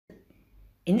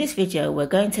In this video, we're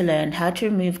going to learn how to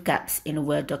remove gaps in a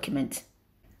Word document.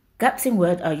 Gaps in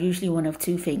Word are usually one of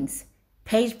two things: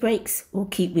 page breaks or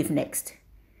keep with next.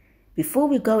 Before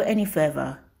we go any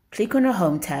further, click on the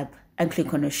Home tab and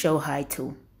click on the Show Hide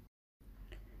tool.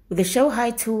 With the Show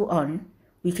Hide tool on,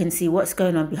 we can see what's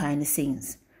going on behind the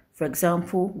scenes. For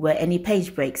example, where any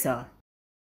page breaks are.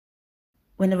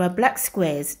 When there are black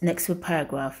squares next to a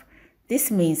paragraph, this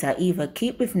means that either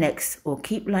keep with next or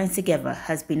keep lines together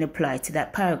has been applied to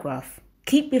that paragraph.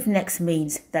 Keep with next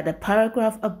means that the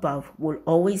paragraph above will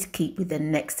always keep with the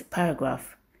next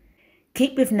paragraph.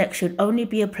 Keep with next should only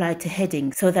be applied to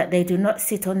headings so that they do not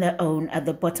sit on their own at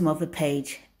the bottom of the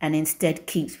page and instead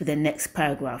keeps with the next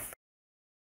paragraph.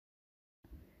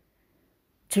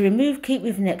 To remove keep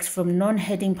with next from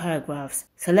non-heading paragraphs,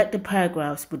 select the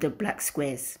paragraphs with the black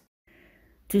squares.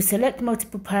 To select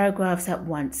multiple paragraphs at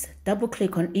once,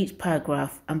 double-click on each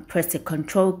paragraph and press the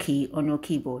Ctrl key on your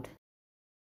keyboard.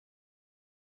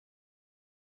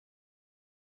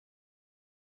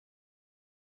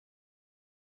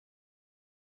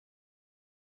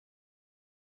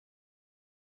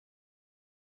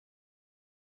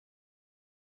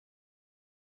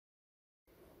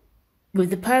 With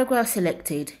the paragraph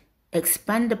selected,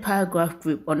 expand the paragraph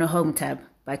group on the Home tab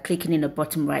by clicking in the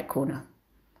bottom right corner.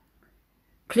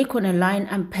 Click on the Line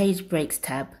and Page Breaks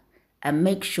tab and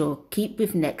make sure Keep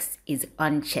with Next is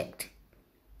unchecked.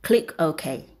 Click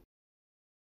OK.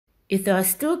 If there are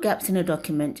still gaps in the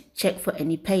document, check for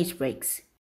any page breaks.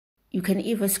 You can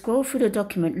either scroll through the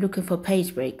document looking for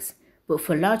page breaks, but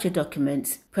for larger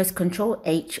documents, press Ctrl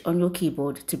H on your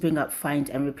keyboard to bring up Find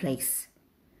and Replace.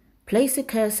 Place the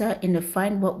cursor in the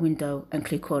Find What window and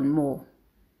click on More.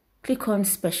 Click on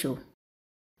Special.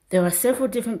 There are several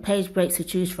different page breaks to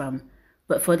choose from,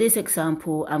 but for this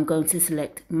example, I'm going to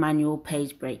select Manual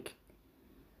Page Break.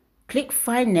 Click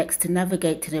Find Next to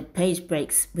navigate to the page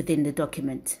breaks within the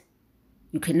document.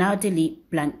 You can now delete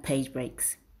blank page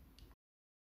breaks.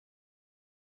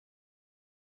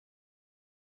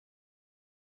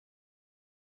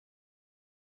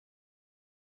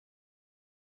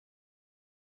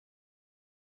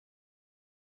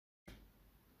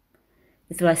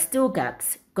 If there are still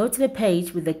gaps, go to the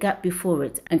page with the gap before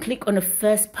it and click on the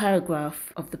first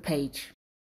paragraph of the page.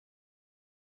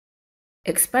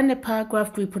 Expand the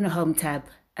paragraph group on the Home tab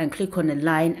and click on the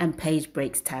Line and Page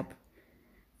Breaks tab.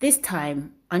 This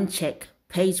time, uncheck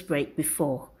Page Break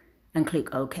Before and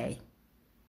click OK.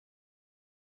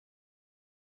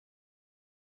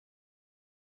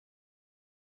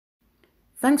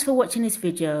 Thanks for watching this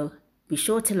video. Be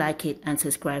sure to like it and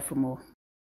subscribe for more.